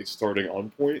wanted a starting on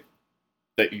point,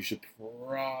 that you should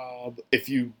if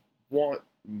you want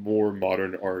more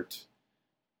modern art,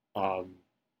 and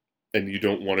you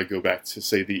don't want to go back to,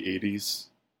 say, the 80s,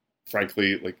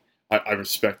 frankly, like, I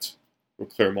respect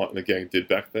what Claremont and the gang did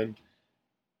back then.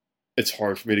 It's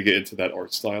hard for me to get into that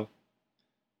art style.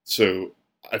 So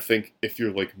I think if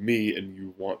you're like me and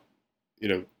you want,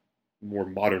 more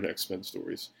modern X-Men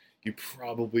stories, you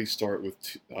probably start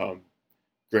with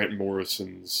Grant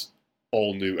Morrison's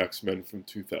all-new X-Men from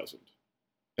 2000.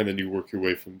 And then you work your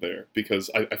way from there. Because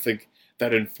I think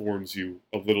that informs you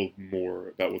a little more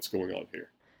about what's going on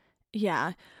here.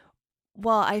 Yeah.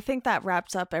 Well, I think that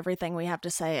wraps up everything we have to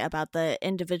say about the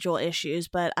individual issues,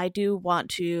 but I do want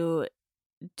to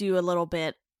do a little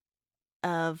bit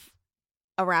of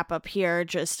a wrap up here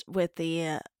just with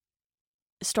the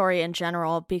story in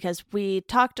general, because we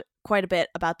talked quite a bit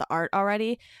about the art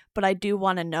already, but I do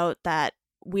want to note that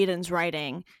Whedon's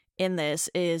writing in this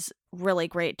is really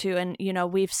great too. And,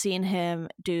 we've seen him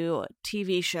do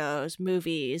TV shows,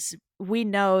 movies. We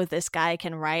know this guy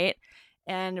can write.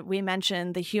 And we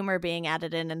mentioned the humor being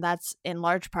added in, and that's in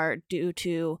large part due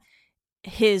to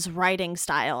his writing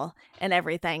style and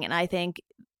everything. And I think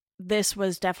this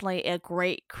was definitely a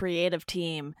great creative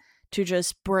team to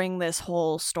just bring this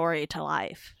whole story to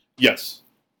life. Yes,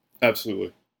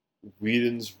 absolutely.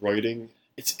 Whedon's writing,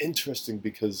 it's interesting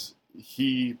because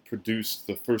he produced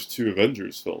the first two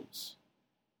Avengers films,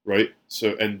 right?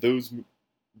 So, and those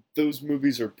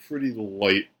movies are pretty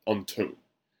light on tone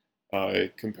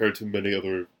compared to many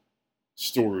other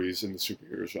stories in the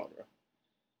superhero genre.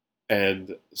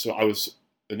 And so I was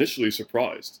initially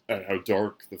surprised at how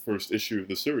dark the first issue of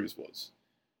the series was.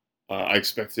 I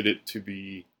expected it to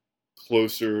be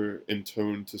closer in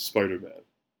tone to Spider-Man,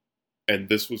 and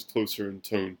this was closer in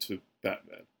tone to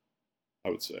Batman, I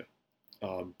would say.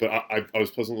 But I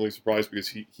was pleasantly surprised because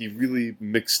he really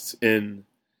mixed in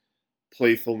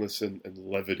playfulness and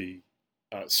levity,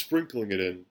 sprinkling it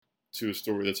in to a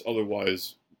story that's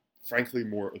otherwise, frankly,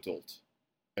 more adult.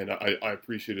 And I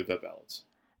appreciated that balance.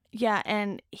 Yeah,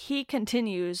 and he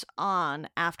continues on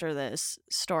after this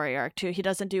story arc too. He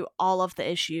doesn't do all of the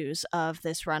issues of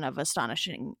this run of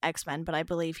Astonishing X-Men, but I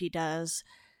believe he does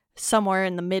somewhere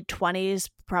in the mid-20s,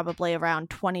 probably around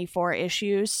 24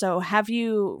 issues. So have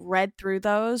you read through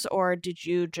those, or did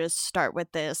you just start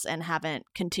with this and haven't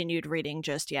continued reading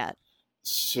just yet?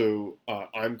 So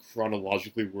I'm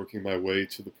chronologically working my way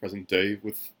to the present day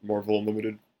with Marvel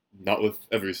Unlimited, not with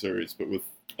every series, but with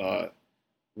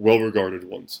well-regarded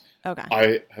ones.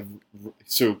 Okay.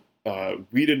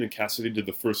 Whedon and Cassidy did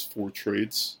the first 4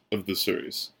 trades of the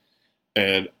series,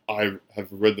 and I have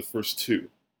read the first 2.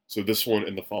 So this one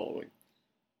and the following.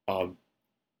 I'm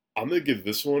going to give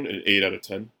this one an 8 out of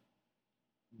 10.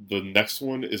 The next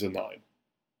one is a 9.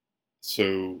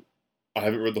 So I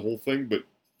haven't read the whole thing, but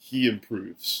he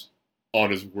improves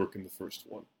on his work in the first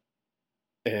one.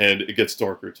 And it gets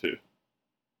darker too.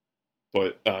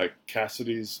 But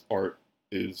Cassidy's art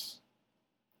is,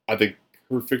 I think,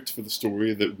 perfect for the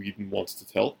story that Whedon wants to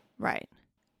tell. Right.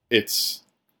 It's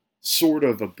sort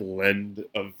of a blend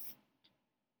of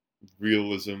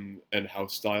realism and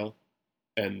house style.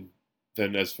 And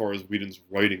then as far as Whedon's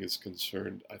writing is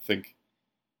concerned, I think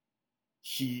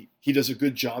he does a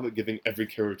good job at giving every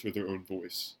character their own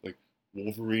voice. Like,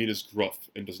 Wolverine is gruff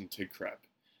and doesn't take crap.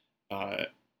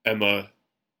 Emma,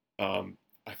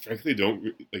 I frankly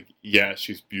don't like. Yeah,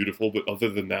 she's beautiful, but other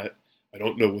than that, I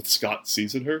don't know what Scott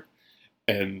sees in her.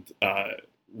 And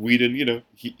Whedon,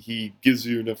 he gives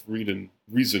you enough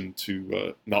reason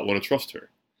to not want to trust her.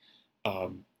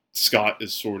 Scott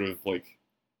is sort of like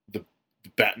the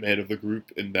Batman of the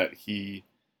group in that he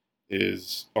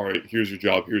is, all right, here's your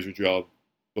job,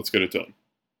 let's get it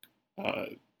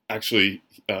done. Actually,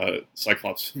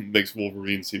 Cyclops makes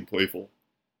Wolverine seem playful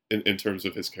in terms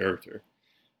of his character.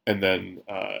 and then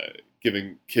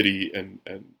giving Kitty and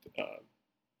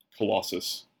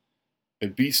Colossus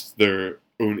and Beast their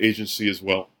own agency as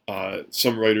well.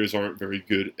 Some writers aren't very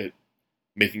good at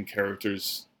making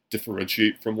characters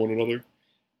differentiate from one another,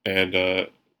 and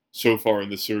so far in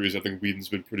this series, I think Whedon's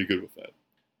been pretty good with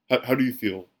that. How do you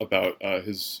feel about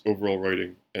his overall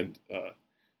writing, and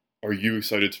are you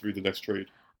excited to read the next trade?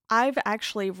 I've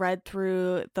actually read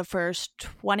through the first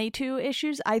 22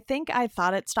 issues. I think I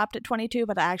thought it stopped at 22,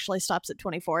 but it actually stops at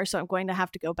 24. So I'm going to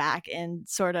have to go back and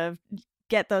sort of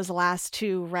get those last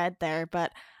two read there.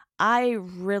 But I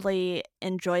really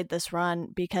enjoyed this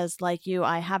run because, like you,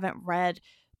 I haven't read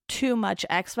too much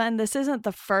X-Men. This isn't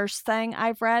the first thing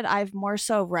I've read. I've more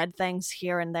so read things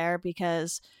here and there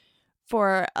because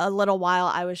for a little while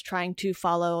I was trying to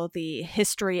follow the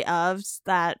history ofs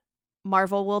that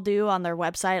Marvel will do on their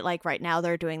website. Like right now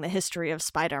they're doing the history of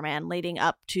Spider-Man leading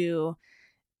up to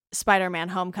Spider-Man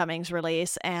Homecoming's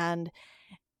release, and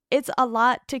it's a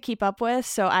lot to keep up with.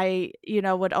 So I,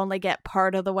 would only get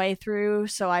part of the way through.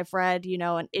 So I've read,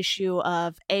 an issue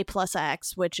of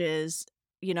A+X, which is,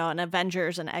 an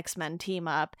Avengers and X-Men team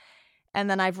up.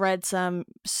 And then I've read some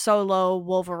solo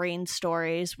Wolverine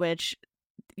stories, which,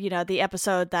 the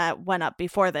episode that went up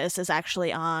before this is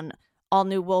actually on All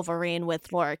New Wolverine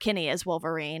with Laura Kinney as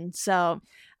Wolverine. So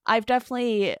I've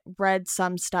definitely read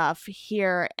some stuff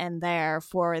here and there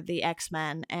for the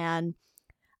X-Men, and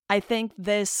I think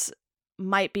this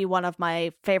might be one of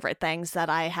my favorite things that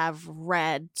I have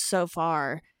read so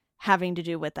far having to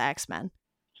do with the X-Men.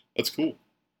 That's cool.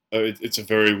 It's a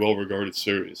very well-regarded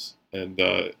series, and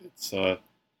it's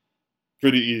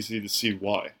pretty easy to see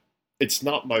why. It's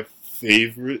not my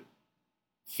favorite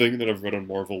thing that I've read on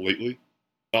Marvel lately,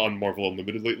 on Marvel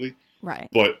Unlimited lately. Right.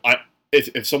 But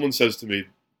if someone says to me,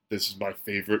 this is my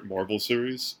favorite Marvel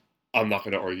series, I'm not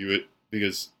going to argue it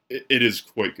because it is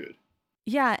quite good.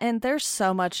 Yeah, and there's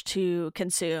so much to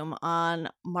consume on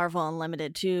Marvel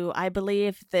Unlimited too. I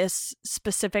believe this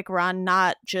specific run,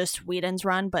 not just Whedon's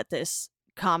run, but this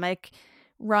comic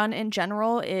run in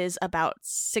general, is about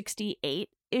 68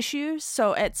 issues.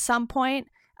 So at some point,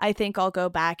 I think I'll go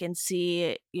back and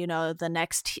see, the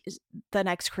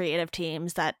next creative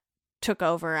teams that took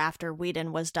over after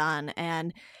Whedon was done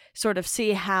and sort of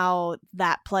see how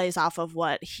that plays off of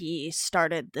what he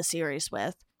started the series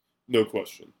with. No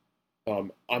question.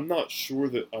 I'm not sure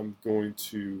that I'm going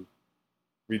to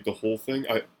read the whole thing.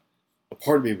 A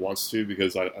part of me wants to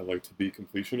because I like to be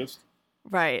completionist.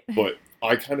 Right. But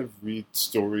I kind of read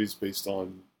stories based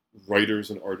on writers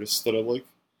and artists that I like.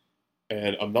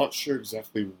 And I'm not sure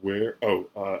exactly where.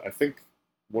 I think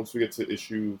once we get to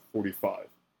issue 45,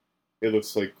 it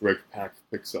looks like Greg Pak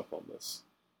picks up on this.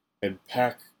 And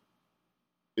Pak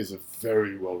is a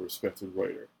very well-respected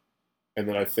writer. And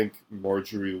then I think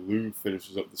Marjorie Liu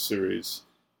finishes up the series,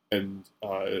 and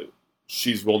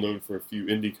she's well known for a few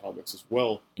indie comics as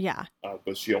well. Yeah.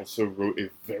 But she also wrote a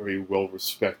very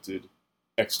well-respected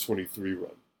X-23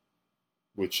 run,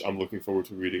 which I'm looking forward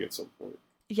to reading at some point.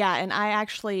 Yeah, and I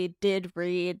actually did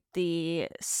read the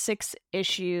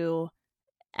 6-issue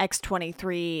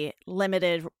X-23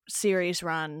 limited series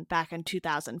run back in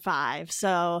 2005.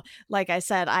 So, like I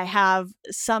said, I have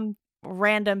some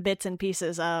random bits and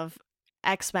pieces of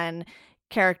X-Men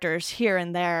characters here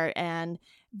and there, and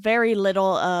very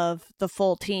little of the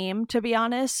full team, to be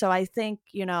honest. So I think,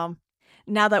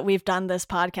 now that we've done this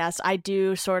podcast, I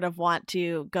do sort of want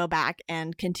to go back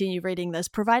and continue reading this,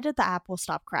 provided the app will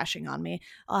stop crashing on me.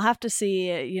 I'll have to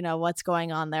see, what's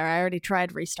going on there. I already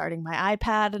tried restarting my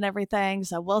iPad and everything,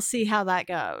 so we'll see how that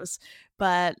goes.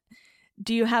 But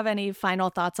do you have any final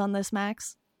thoughts on this,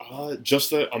 Max? Just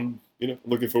that I'm,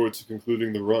 looking forward to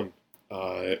concluding the run.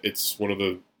 It's one of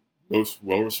the most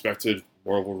well-respected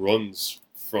Marvel runs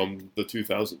from the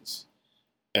 2000s.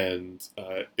 And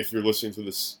if you're listening to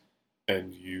this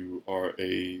and you are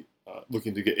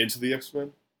looking to get into the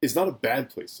X-Men, it's not a bad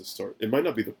place to start. It might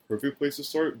not be the perfect place to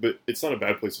start, but it's not a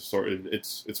bad place to start, and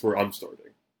it's where I'm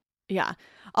starting. Yeah.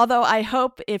 Although I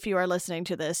hope if you are listening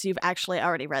to this, you've actually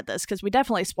already read this, because we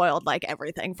definitely spoiled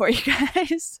everything for you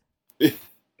guys.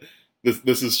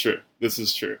 This is true. This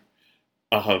is true.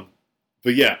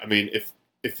 But yeah, I mean,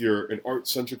 if you're an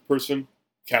art-centric person,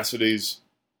 Cassidy's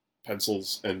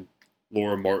pencils and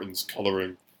Laura Martin's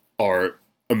coloring are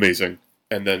amazing.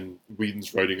 And then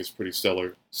Whedon's writing is pretty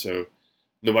stellar. So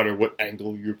no matter what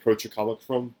angle you approach a comic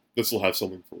from, this will have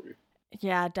something for you.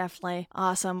 Yeah, definitely.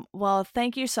 Awesome. Well,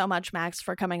 thank you so much, Max,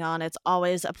 for coming on. It's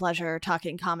always a pleasure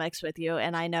talking comics with you.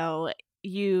 And I know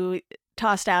you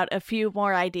tossed out a few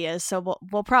more ideas, so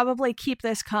we'll probably keep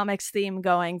this comics theme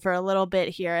going for a little bit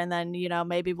here, and then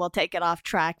maybe we'll take it off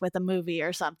track with a movie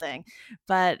or something.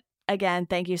 But again,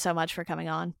 thank you so much for coming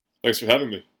on. Thanks for having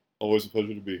me. Always a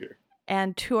pleasure to be here.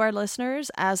 And to our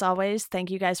listeners, as always,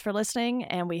 thank you guys for listening,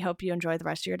 and we hope you enjoy the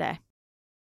rest of your day.